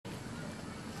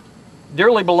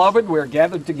Dearly beloved, we are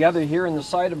gathered together here in the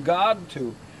sight of God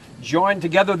to join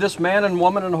together this man and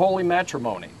woman in holy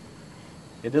matrimony.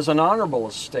 It is an honorable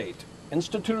estate,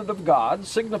 instituted of God,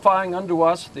 signifying unto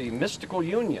us the mystical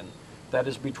union that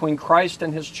is between Christ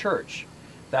and his church.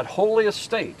 That holy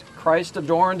estate, Christ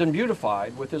adorned and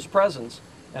beautified with his presence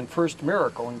and first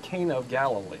miracle in Cana of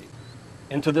Galilee.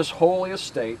 Into this holy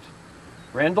estate,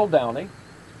 Randall Downey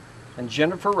and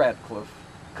Jennifer Radcliffe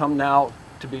come now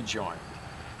to be joined.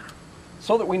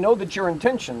 So that we know that your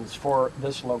intentions for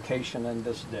this location and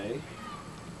this day.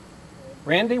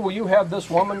 Randy, will you have this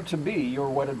woman to be your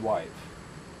wedded wife,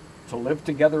 to live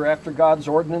together after God's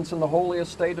ordinance in the holy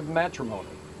estate of matrimony?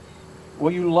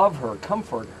 Will you love her,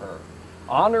 comfort her,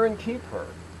 honor and keep her,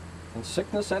 in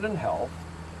sickness and in health,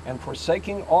 and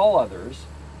forsaking all others,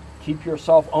 keep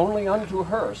yourself only unto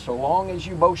her, so long as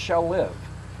you both shall live?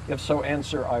 If so,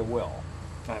 answer, I will.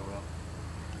 I will.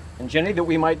 And Jenny, that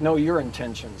we might know your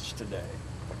intentions today.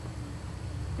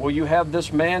 Will you have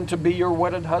this man to be your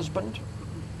wedded husband,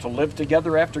 to live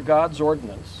together after God's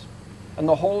ordinance and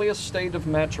the holy estate of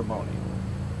matrimony?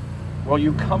 Will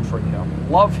you comfort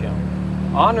him, love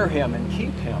him, honor him, and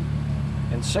keep him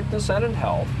in sickness and in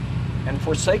health, and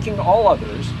forsaking all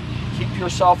others, keep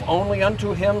yourself only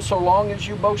unto him so long as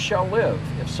you both shall live?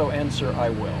 If so, answer, I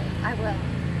will. I will.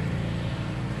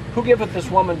 Who giveth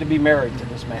this woman to be married to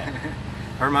this man?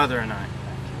 Her mother and I.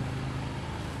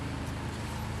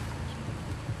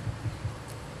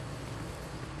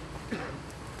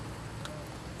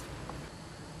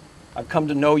 I've come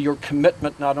to know your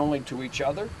commitment not only to each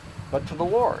other, but to the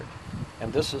Lord.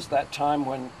 And this is that time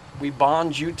when we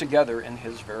bond you together in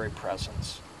his very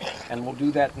presence. And we'll do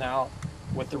that now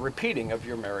with the repeating of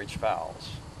your marriage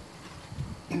vows.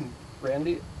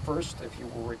 Randy, first, if you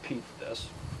will repeat this.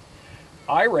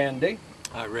 I, Randy.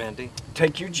 I, Randy.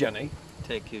 Take you, Jenny.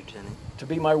 Take you, Jenny. To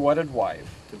be my wedded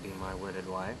wife. To be my wedded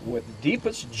wife. With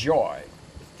deepest joy.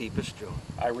 With deepest joy.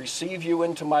 I receive you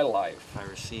into my life. I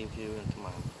receive you into my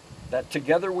life. That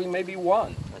together we may be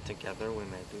one. That together we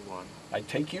may be one. I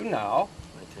take you now.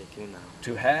 I take you now.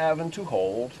 To have and to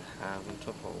hold. To have and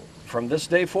to hold. From this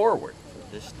day forward.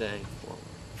 From this day forward.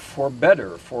 For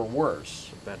better, for worse.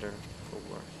 For better, for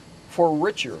worse. For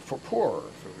richer, for poorer.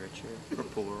 For richer, for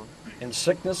poorer. In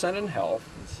sickness and in health.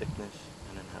 In sickness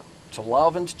and in health. To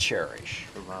love and to cherish.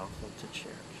 To love and to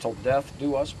cherish. Till death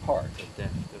do us part. Till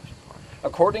death do us part.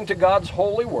 According to God's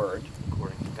holy word.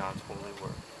 According to God's holy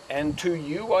word. And to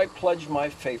you I pledge my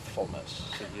faithfulness.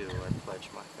 To you I pledge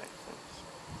my faithfulness.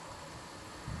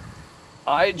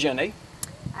 I, Jenny.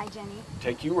 I, Jenny.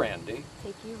 Take you, Randy.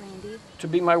 Take you, Randy. To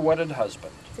be my wedded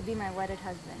husband. To be my wedded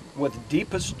husband. With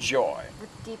deepest joy.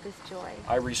 With deepest joy.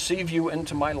 I receive you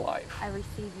into my life. I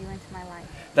receive you into my life.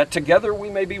 That together we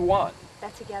may be one.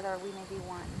 That together we may be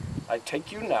one. I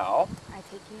take you now. I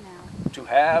take you now. To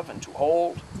have and to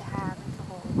hold. To have and to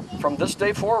hold. From this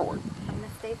day forward. From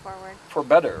this day forward. For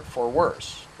better, for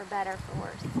worse. For better, for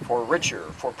worse. For richer,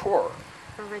 for poorer.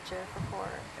 For richer, for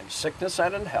poorer. In sickness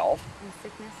and in health. In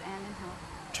sickness and in health.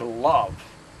 To love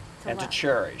and love. to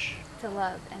cherish. To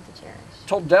love and to cherish.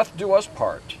 Till death do us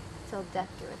part. Till death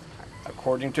do us part.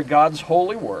 According to God's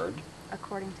holy word.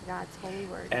 According to God's holy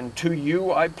word. And to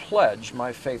you I pledge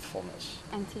my faithfulness.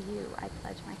 And to you I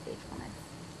pledge my faithfulness.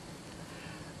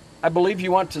 I believe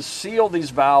you want to seal these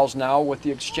vows now with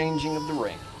the exchanging of the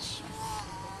rings.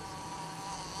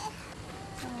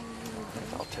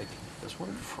 I'll take this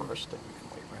one first, and you can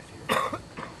wait right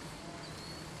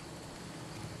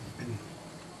here.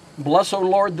 Bless, O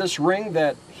Lord, this ring,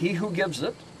 that he who gives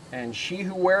it and she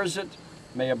who wears it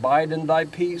may abide in thy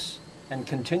peace and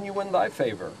continue in thy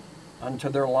favor unto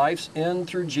their life's end,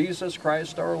 through Jesus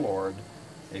Christ our Lord.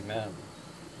 Amen.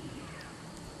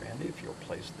 Randy, if you'll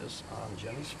place this on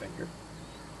Jenny's finger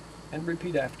and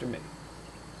repeat after me.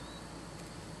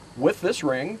 With this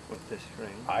ring,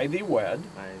 I thee wed,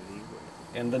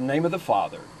 in the name of the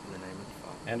Father,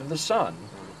 and of the Son,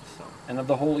 and of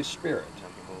the Holy Spirit.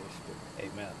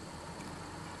 Amen.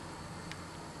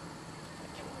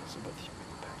 Thank you, Elizabeth. You may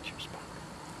go back to your spot.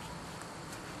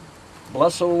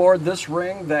 Bless, O Lord, this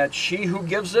ring, that she who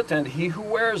gives it and he who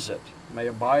wears it may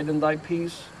abide in thy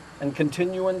peace and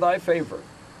continue in thy favor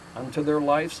unto their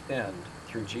life's end,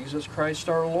 through Jesus Christ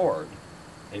our Lord.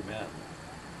 Amen.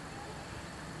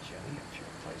 Jenny, if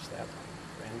you'll place that on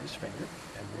Randy's finger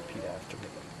and repeat after me.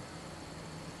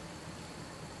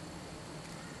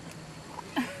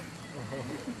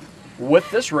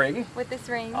 With this ring,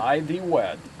 I thee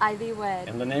wed,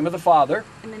 in the name of the Father,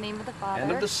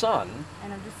 and of the Son,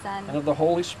 and of the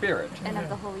Holy Spirit.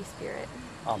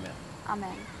 Amen.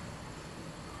 Amen.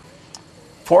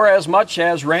 For as much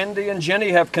as Randy and Jenny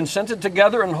have consented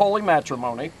together in holy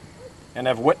matrimony, and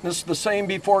have witnessed the same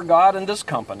before God in this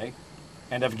company,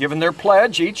 and have given their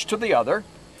pledge each to the other,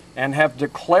 and have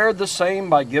declared the same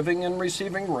by giving and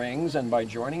receiving rings and by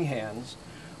joining hands,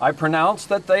 I pronounce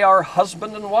that they are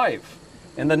husband and wife,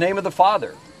 in the name of the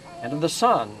Father, and of the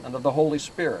Son, and of the Holy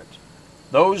Spirit.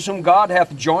 Those whom God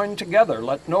hath joined together,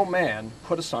 let no man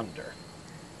put asunder.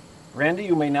 Randy,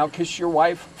 you may now kiss your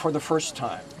wife for the first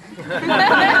time.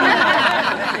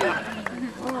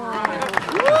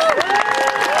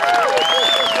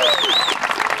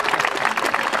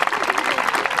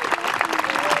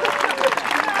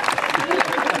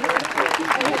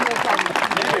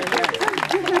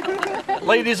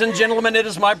 Ladies and gentlemen, it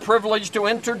is my privilege to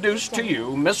introduce to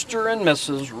you Mr. and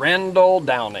Mrs. Randall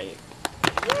Downey.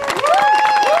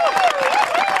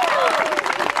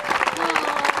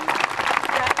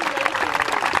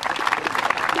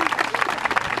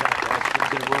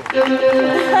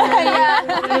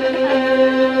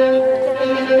 Yeah.